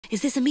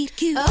Is this a meet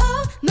cute?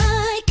 Oh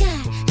my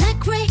god,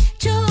 like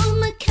Rachel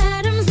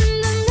McAdams in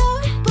the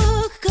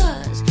Notebook,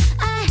 'cause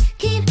I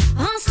keep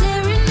on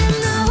staring and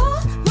the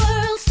whole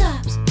world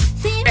stops.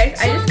 Guys,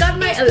 I just got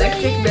my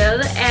electric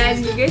bill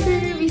and you guys are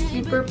gonna be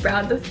super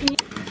proud of me.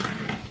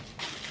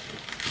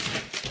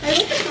 I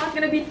hope it's not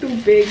gonna be too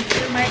big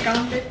for my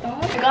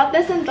countertop. I got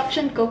this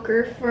induction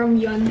cooker from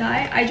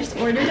Hyundai. I just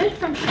ordered it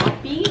from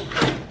Shopee.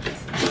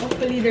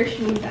 Hopefully there's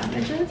no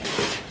damages.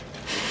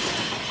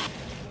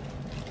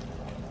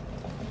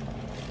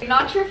 I'm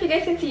not sure if you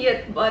guys can see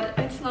it, but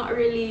it's not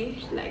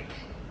really like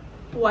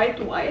white.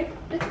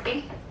 Let's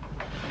see.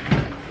 I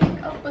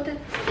think I'll put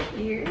it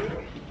here.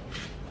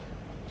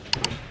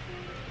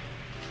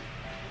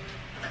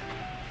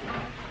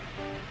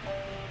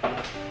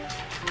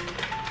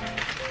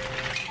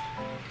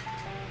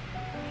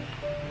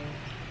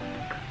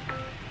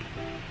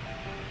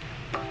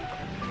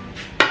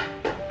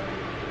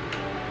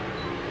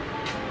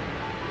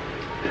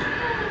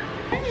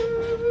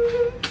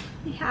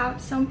 We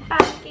have some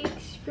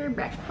pancakes for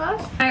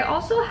breakfast. I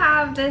also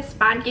have this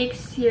pancake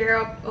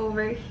syrup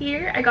over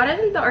here. I got it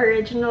in the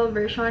original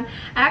version.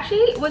 I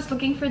actually was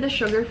looking for the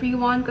sugar-free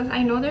one because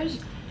I know there's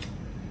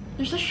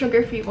a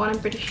sugar-free one, I'm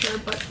pretty sure,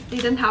 but they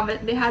didn't have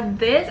it. They had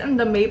this and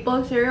the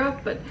maple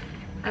syrup, but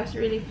I was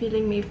really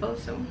feeling maple,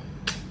 so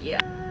yeah.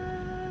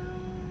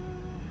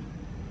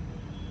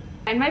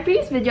 In my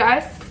previous video, I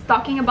was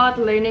talking about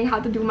learning how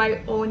to do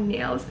my own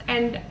nails,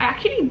 and I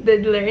actually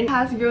did learn. It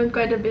has grown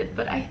quite a bit,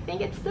 but I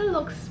think it still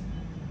looks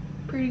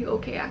pretty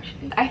okay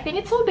actually. I think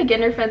it's so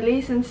beginner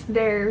friendly since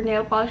their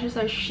nail polishes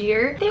are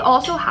sheer. They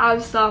also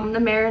have some na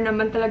meron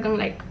naman talagang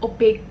like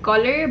opaque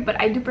color, but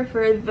I do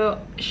prefer the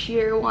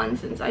sheer one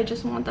since I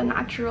just want a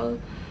natural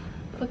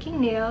looking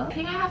nail. I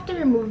think I have to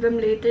remove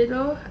them later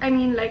though. I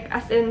mean like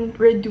as in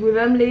redo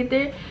them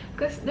later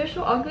because they're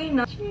so ugly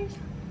now. Cheers.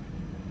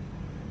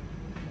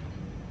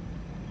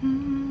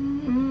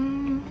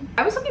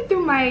 I was looking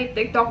through my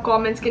TikTok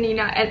comments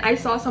kanina and I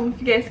saw some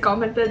of you guys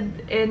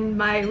commented in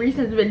my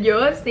recent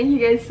videos. Thank you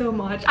guys so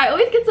much. I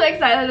always get so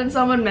excited when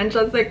someone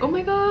mentions like, oh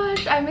my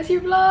gosh, I miss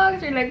your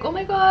vlogs, or like, oh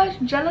my gosh,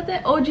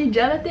 gelatin, OG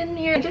gelatin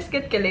here. I just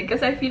get kilig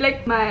because I feel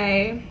like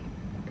my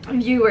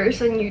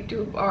viewers on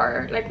YouTube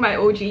are like my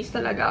OGs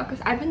talaga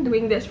because I've been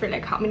doing this for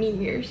like how many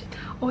years?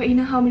 Oh,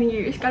 ina, how many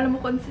years? Kala mo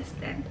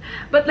consistent.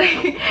 But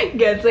like,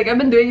 gets like I've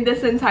been doing this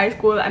since high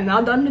school. I'm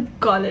now done with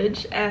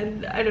college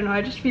and I don't know,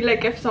 I just feel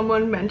like if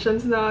someone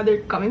mentions now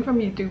they're coming from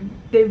YouTube,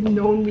 they've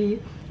known me,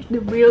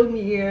 the real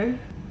me.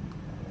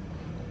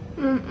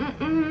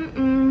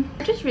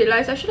 I just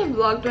realized I should have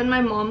vlogged when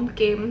my mom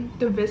came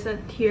to visit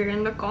here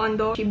in the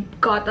condo. She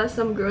got us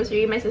some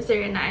grocery, my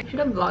sister and I. Should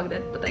have vlogged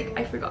it, but like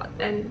I forgot.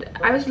 And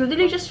I was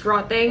literally just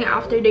rotting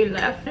after they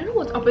left. I don't know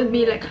what's up with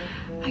me. Like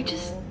I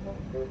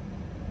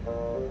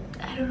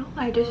don't know.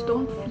 I just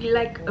don't feel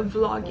like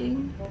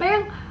vlogging.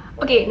 Parang,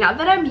 okay, now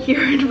that I'm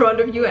here in front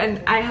of you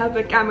and I have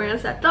a camera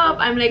set up,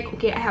 I'm like,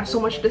 okay, I have so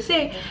much to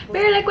say.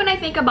 But like when I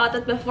think about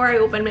it before I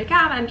open my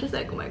cam, I'm just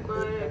like, oh my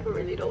god, I don't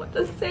really know what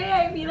to say.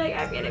 I feel like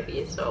I'm gonna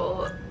be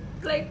so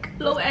like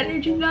low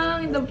energy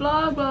lang in the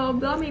vlog, blah blah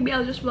blah. Maybe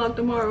I'll just vlog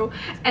tomorrow,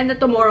 and then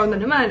tomorrow na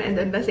naman, and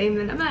then the same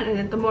na naman, and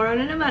then tomorrow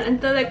na naman,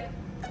 until like,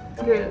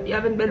 girl, you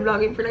haven't been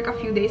vlogging for like a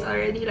few days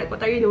already. Like,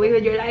 what are you doing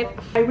with your life?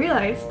 I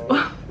realized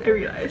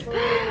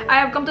I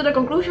have come to the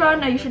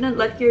conclusion that you shouldn't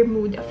let your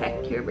mood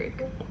affect your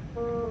work.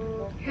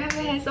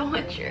 I'm so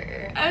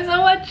mature. I'm so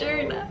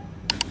mature na.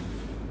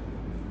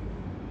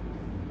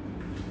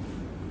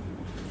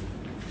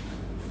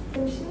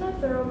 I'm just gonna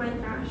throw my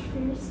cash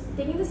first.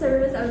 Taking the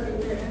service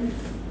elevator and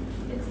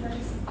it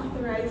says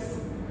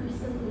authorized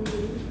person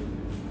only.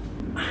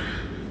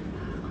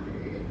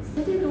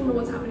 I don't know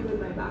what's happening with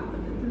my back,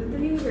 but it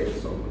literally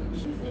hurts so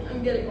much. I think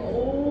I'm getting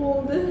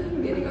old.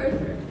 I'm getting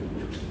arthritis.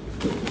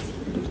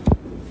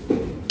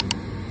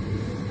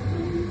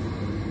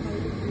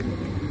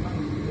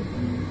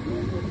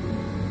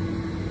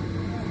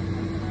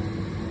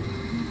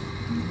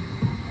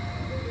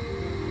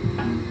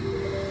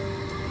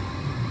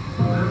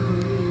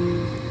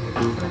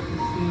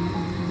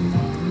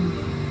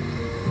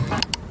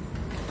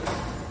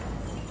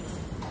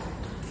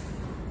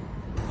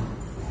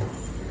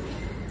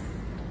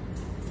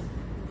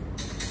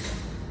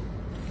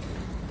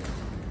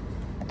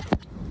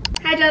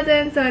 Hi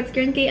Jonathan, so it's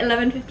currently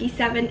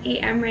 11:57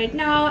 AM right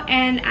now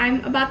and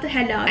I'm about to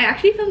head out. I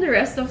actually filmed the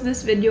rest of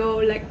this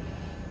video like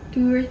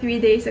 2 or 3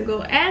 days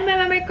ago and my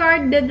memory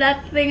card did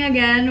that thing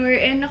again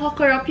wherein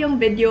naka-corrupt yung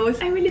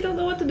videos. I really don't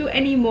know what to do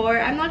anymore.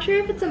 I'm not sure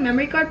if it's a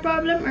memory card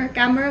problem or a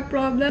camera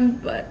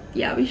problem, but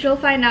yeah, we shall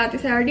find out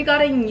because I already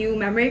got a new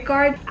memory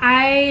card.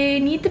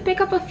 I need to pick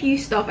up a few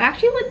stuff. I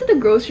actually went to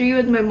the grocery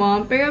with my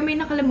mom pero may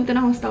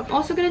nakalimutan akong stuff. I'm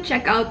also gonna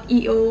check out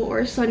EO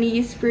or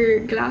Sonny's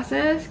for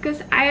glasses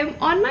because I'm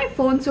on my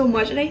phone so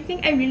much and I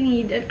think I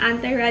really need an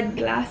anti-red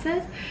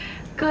glasses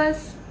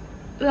because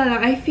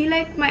I feel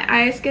like my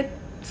eyes get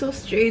so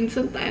strained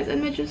sometimes and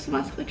medyo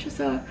sumasakit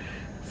siya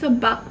sa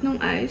back ng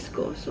eyes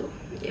ko. So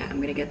yeah, I'm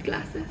gonna get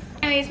glasses.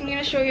 Anyways, I'm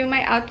gonna show you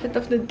my outfit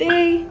of the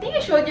day. I think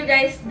I showed you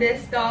guys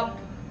this top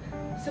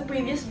sa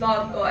previous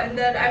vlog ko. And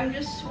then I'm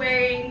just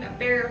wearing a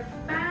pair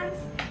of pants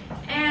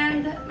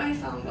and my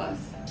sambas.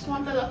 Just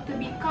want the look to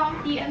be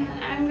comfy, and then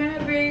I'm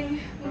gonna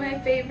bring my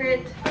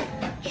favorite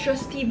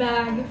trusty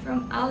bag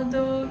from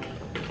Aldo.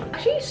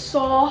 Actually, it's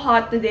so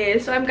hot today,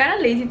 so I'm kind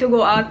of lazy to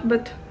go out,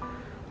 but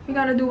we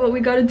gotta do what we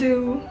gotta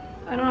do.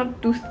 I don't have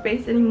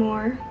toothpaste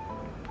anymore.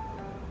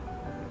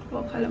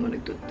 Oh, kala mo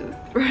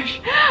nagtoothbrush.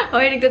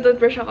 Okay,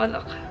 nagtoothbrush ako,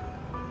 look.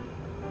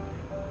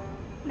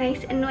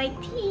 Nice and white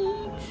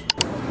teeth.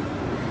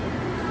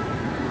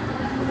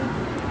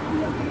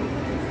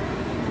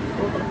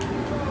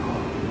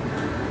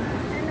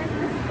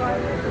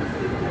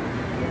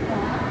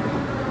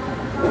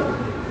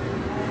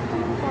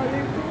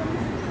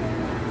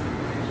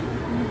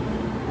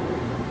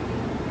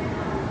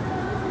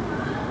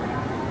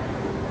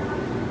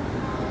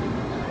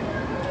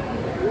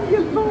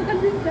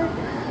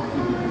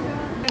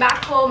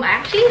 Back home, I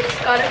actually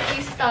got a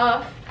few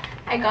stuff.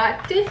 I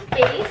got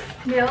toothpaste,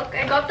 milk.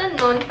 I got the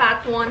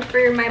non-fat one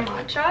for my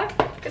matcha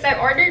because I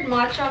ordered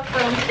matcha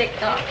from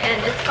TikTok and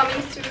it's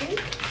coming soon.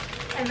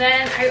 And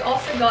then I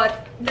also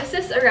got, this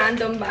is a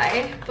random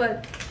buy,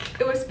 but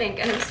it was pink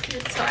and it was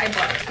cute, so I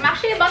bought it. I'm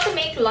actually about to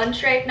make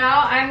lunch right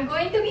now. I'm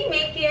going to be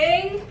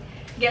making,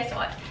 guess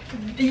what?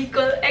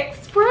 Bicol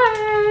Express.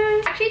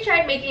 I actually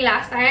tried making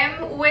last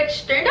time,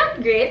 which turned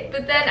out great,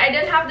 but then I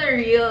didn't have the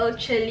real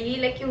chili,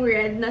 like yung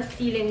red na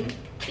siling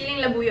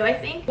labuyo, I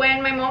think.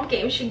 When my mom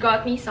came, she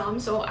got me some,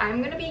 so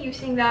I'm gonna be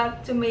using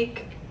that to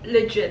make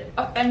legit,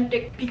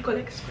 authentic Bicol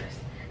Express.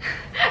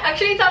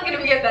 Actually, it's not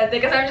gonna be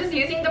authentic because I'm just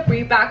using the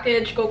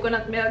pre-packaged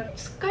coconut milk.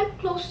 It's kind of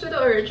close to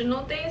the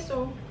original taste,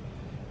 so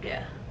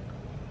yeah.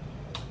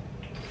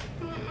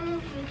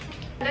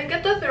 I didn't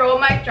get to throw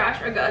my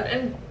trash agad,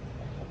 and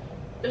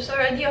there's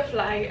already a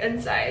fly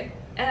inside,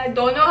 and I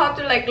don't know how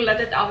to like let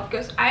it out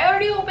because I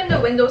already opened the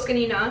windows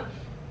kanina,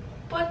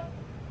 but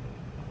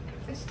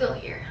it's still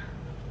here.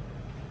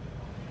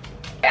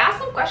 I asked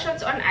some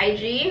questions on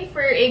IG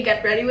for a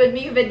get ready with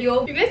me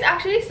video. You guys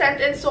actually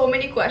sent in so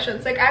many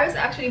questions, like I was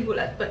actually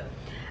bulat, but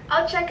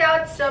I'll check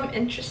out some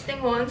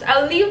interesting ones.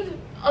 I'll leave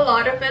a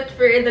lot of it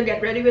for the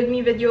get ready with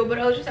me video, but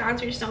I'll just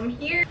answer some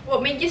here.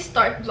 What made you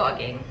start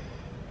vlogging?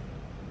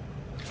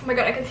 Oh my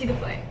god, I can see the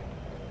fly.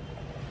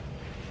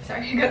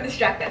 Sorry, I got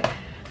distracted.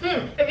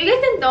 If you guys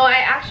didn't know,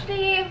 I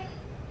actually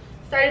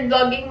started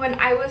vlogging when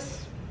I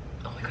was,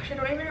 oh my gosh, I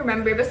don't even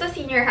remember, but it's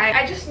senior high.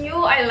 I just knew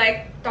I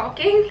liked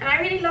talking and I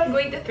really love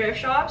going to thrift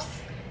shops.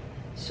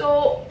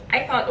 So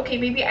I thought, okay,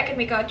 maybe I can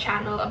make a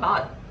channel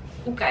about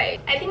ukay.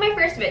 I think my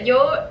first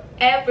video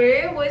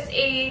ever was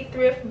a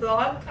thrift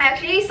vlog. I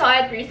actually saw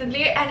it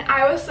recently and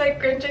I was like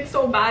cringing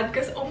so bad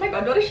because oh my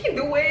god, what is she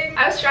doing?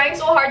 I was trying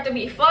so hard to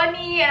be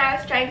funny and I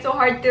was trying so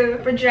hard to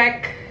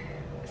project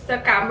the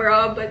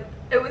camera, but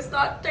it was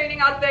not turning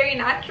out very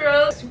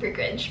natural. Super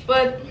cringe,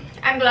 but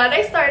I'm glad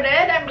I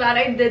started. I'm glad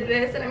I did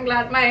this, and I'm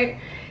glad my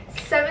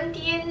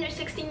 17 or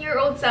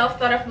 16-year-old self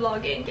thought of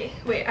vlogging. Okay,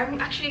 wait, I'm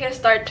actually gonna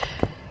start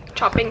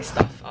chopping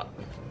stuff up.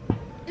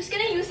 I'm just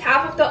gonna use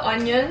half of the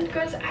onion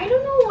because I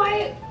don't know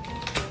why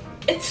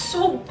it's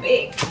so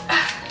big.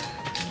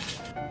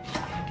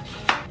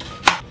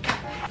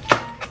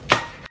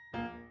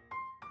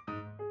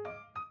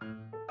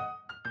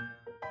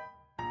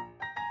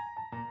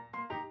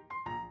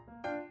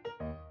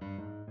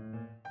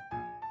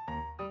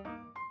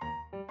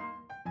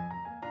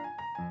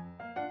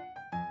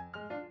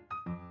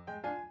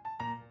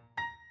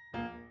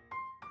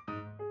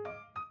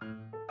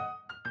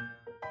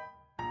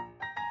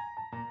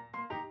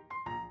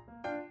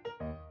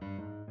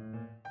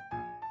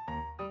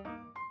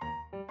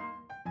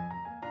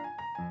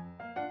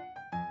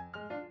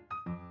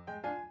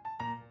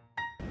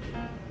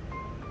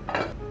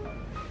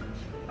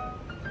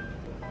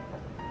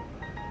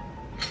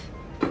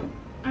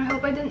 I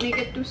hope I didn't make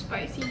it too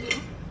spicy though.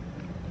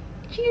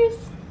 Cheers!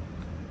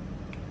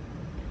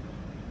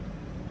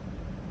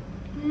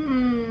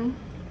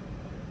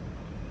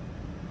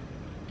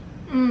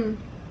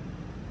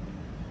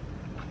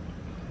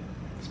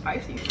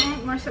 Spicy.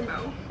 More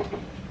sabaw.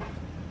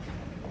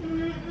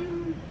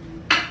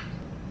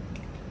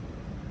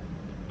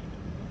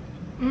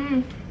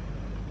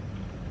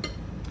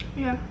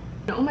 Yeah.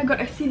 Oh my god,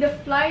 I see the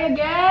fly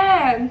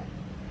again!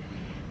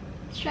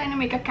 It's trying to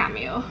make a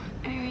cameo.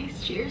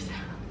 Anyways, cheers.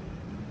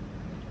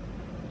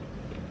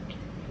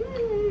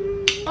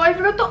 Oh, I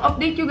forgot to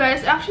update you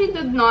guys. I actually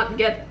did not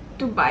get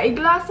to buy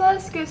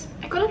glasses because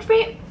I couldn't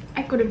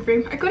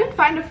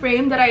find a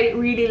frame that I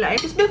really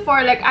like. Just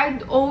before, like,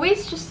 I'd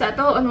always just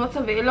settle on what's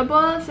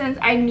available since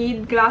I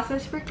need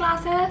glasses for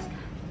classes.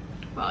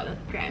 Wow, that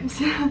rhymes.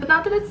 But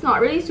now that it's not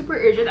really super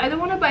urgent, I don't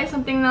want to buy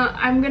something that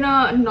I'm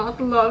gonna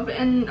not love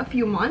in a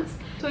few months.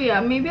 So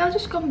yeah, maybe I'll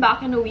just come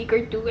back in a week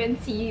or two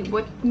and see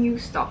what new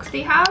stocks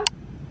they have.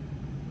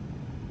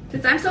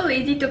 Since I'm so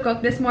lazy to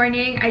cook this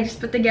morning, I just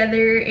put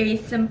together a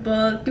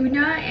simple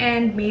tuna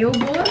and mayo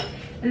bowl.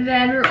 And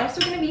then we're also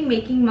going to be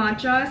making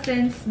matcha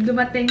since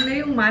dumating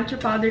na yung matcha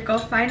powder ko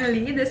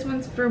finally. This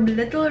one's from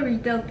Little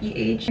Retail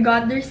PH. I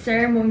got their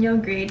ceremonial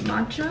grade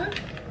matcha.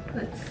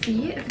 Let's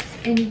see if it's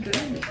any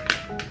good.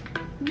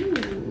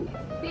 Ooh,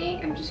 I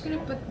think I'm just gonna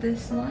put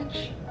this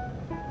much.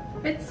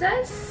 It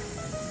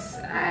says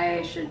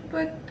I should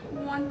put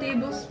 1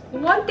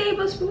 tablespoon. 1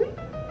 tablespoon?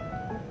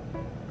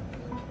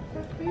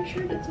 Are you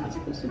sure that's not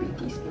supposed to be a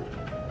teaspoon?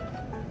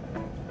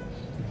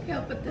 Okay,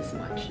 I'll put this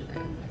much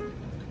then.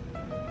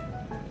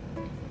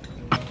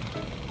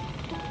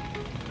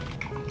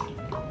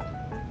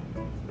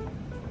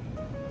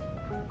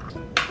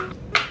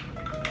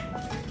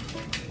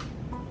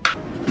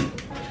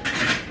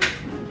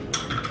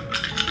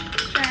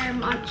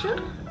 Matcha.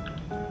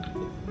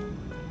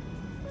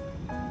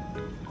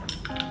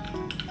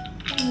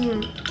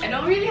 I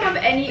don't really have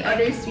any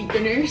other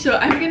sweetener, so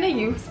I'm gonna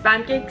use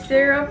pancake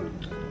syrup.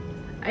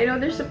 I know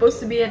there's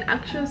supposed to be an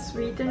actual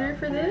sweetener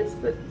for this,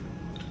 but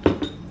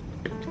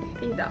I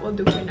think that will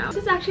do for now.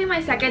 This is actually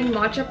my second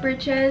matcha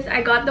purchase.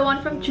 I got the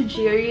one from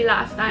Chujiri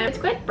last time. It's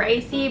quite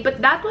pricey,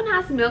 but that one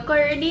has milk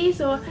already,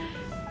 so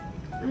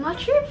I'm not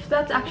sure if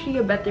that's actually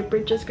a better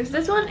purchase, because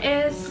this one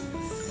is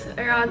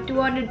around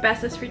 200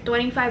 pesos for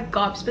 25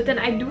 cups, but then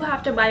I do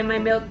have to buy my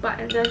milk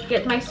and then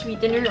get my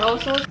sweetener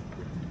also.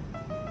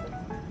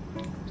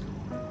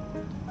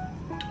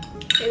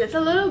 Okay, that's a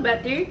little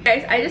better.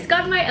 Guys, I just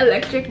got my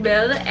electric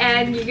bill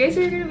and you guys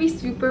are gonna be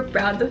super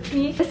proud of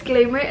me.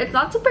 Disclaimer, it's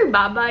not super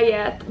baba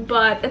yet,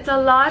 but it's a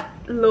lot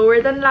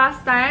lower than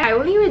last time. I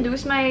only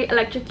reduced my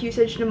electric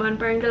usage naman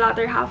parang the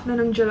latter half na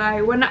ng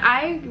July when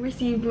I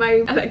received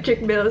my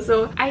electric bill.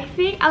 So I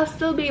think I'll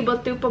still be able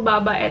to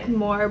pababa it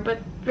more, but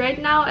right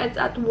now it's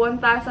at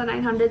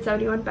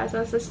 1,971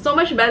 pesos. It's so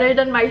much better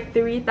than my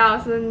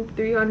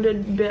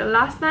 3,300 bill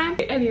last time.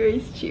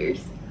 Anyways,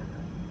 cheers.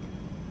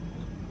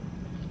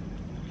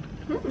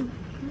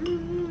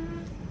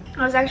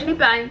 I was actually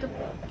planning to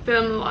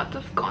film a lot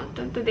of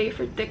content today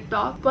for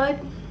TikTok,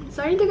 but it's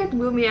starting to get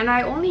gloomy and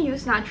I only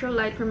use natural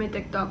light for my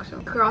TikTok,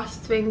 so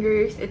crossed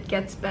fingers it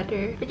gets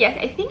better. But yes,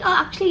 I think I'll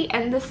actually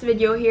end this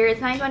video here.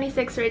 It's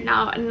 9:26 right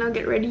now and I'll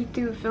get ready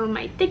to film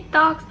my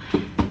TikToks.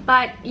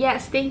 But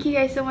yes, thank you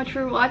guys so much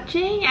for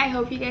watching. I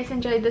hope you guys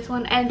enjoyed this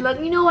one and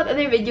let me know what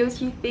other videos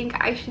you think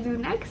I should do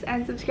next,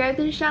 and subscribe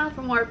to the channel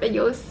for more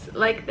videos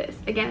like this.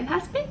 Again, it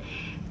has been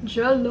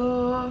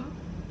Gela.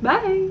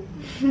 Bye.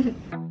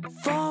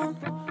 Phone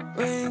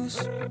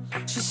rings.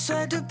 She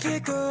said to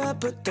pick her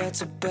up, but that's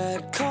a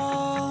bad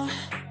call.